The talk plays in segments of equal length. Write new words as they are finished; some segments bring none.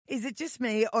Is it just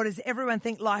me, or does everyone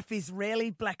think life is rarely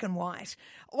black and white?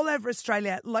 All over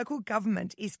Australia, local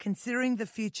government is considering the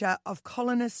future of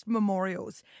colonist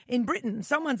memorials. In Britain,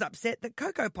 someone's upset that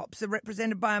Cocoa Pops are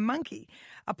represented by a monkey.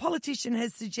 A politician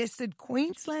has suggested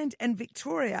Queensland and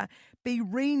Victoria be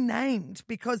renamed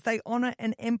because they honour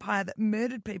an empire that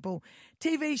murdered people.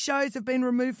 TV shows have been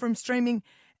removed from streaming,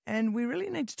 and we really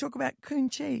need to talk about coon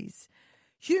cheese.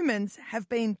 Humans have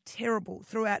been terrible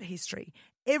throughout history.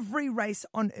 Every race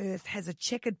on Earth has a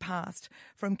checkered past,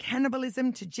 from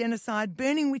cannibalism to genocide,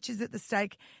 burning witches at the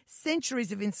stake,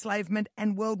 centuries of enslavement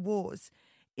and world wars.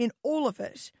 In all of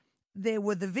it, there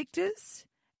were the victors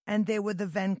and there were the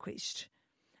vanquished.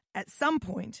 At some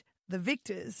point, the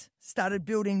victors started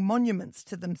building monuments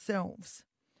to themselves.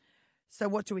 So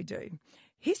what do we do?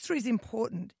 History is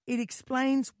important. It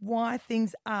explains why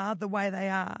things are the way they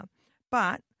are.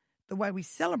 But the way we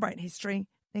celebrate history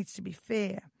needs to be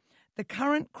fair. The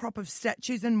current crop of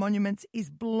statues and monuments is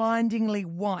blindingly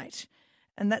white,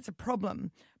 and that's a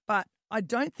problem. But I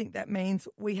don't think that means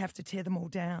we have to tear them all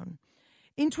down.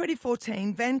 In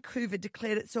 2014, Vancouver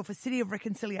declared itself a city of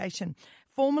reconciliation,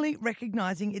 formally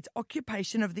recognising its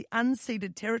occupation of the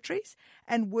unceded territories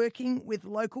and working with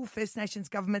local First Nations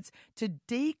governments to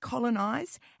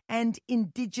decolonise and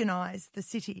indigenise the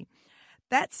city.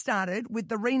 That started with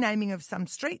the renaming of some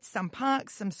streets, some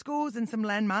parks, some schools and some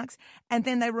landmarks, and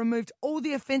then they removed all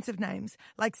the offensive names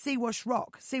like Siwash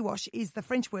Rock. Siwash is the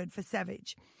French word for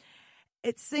savage.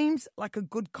 It seems like a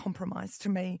good compromise to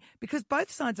me because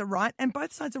both sides are right and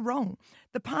both sides are wrong.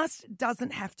 The past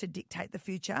doesn't have to dictate the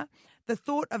future. The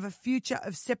thought of a future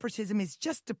of separatism is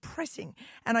just depressing,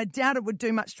 and I doubt it would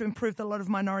do much to improve the lot of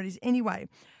minorities anyway.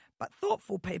 But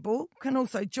thoughtful people can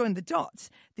also join the dots.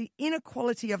 The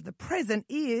inequality of the present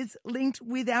is linked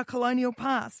with our colonial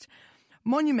past.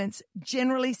 Monuments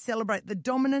generally celebrate the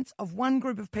dominance of one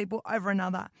group of people over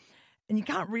another, and you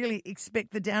can't really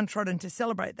expect the downtrodden to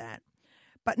celebrate that.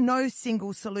 But no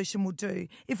single solution will do.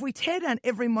 If we tear down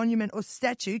every monument or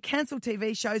statue, cancel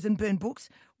TV shows and burn books,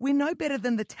 we're no better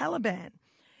than the Taliban.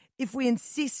 If we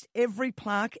insist every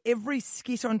plaque, every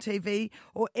skit on TV,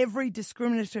 or every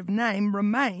discriminative name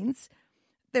remains,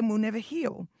 then we'll never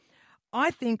heal. I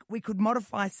think we could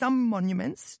modify some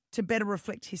monuments to better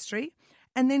reflect history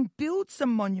and then build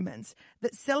some monuments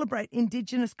that celebrate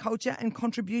Indigenous culture and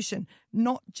contribution,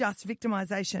 not just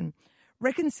victimisation.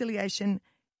 Reconciliation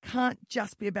can't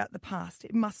just be about the past.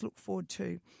 It must look forward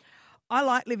too. I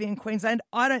like living in Queensland.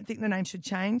 I don't think the name should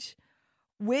change.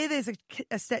 Where there's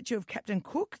a statue of Captain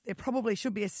Cook, there probably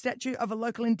should be a statue of a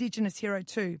local Indigenous hero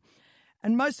too.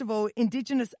 And most of all,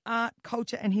 Indigenous art,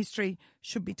 culture and history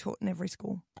should be taught in every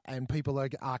school. And people are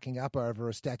arcing up over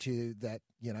a statue that,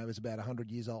 is about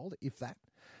 100 years old, if that.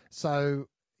 So,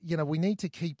 we need to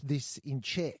keep this in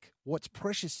check. What's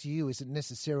precious to you isn't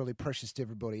necessarily precious to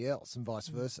everybody else and vice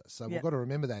versa. So we've got to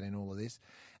remember that in all of this.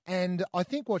 And I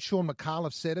think what Sean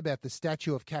McAuliffe said about the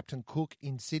statue of Captain Cook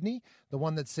in Sydney, the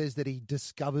one that says that he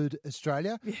discovered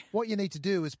Australia, what you need to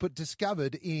do is put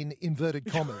discovered in inverted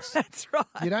commas. That's right.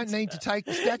 You don't need to take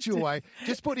the statue away.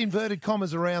 Just put inverted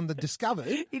commas around the discovered.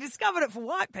 He discovered it for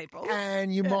white people.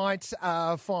 And you might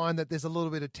find that there's a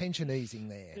little bit of tension easing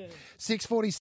there. 6:40.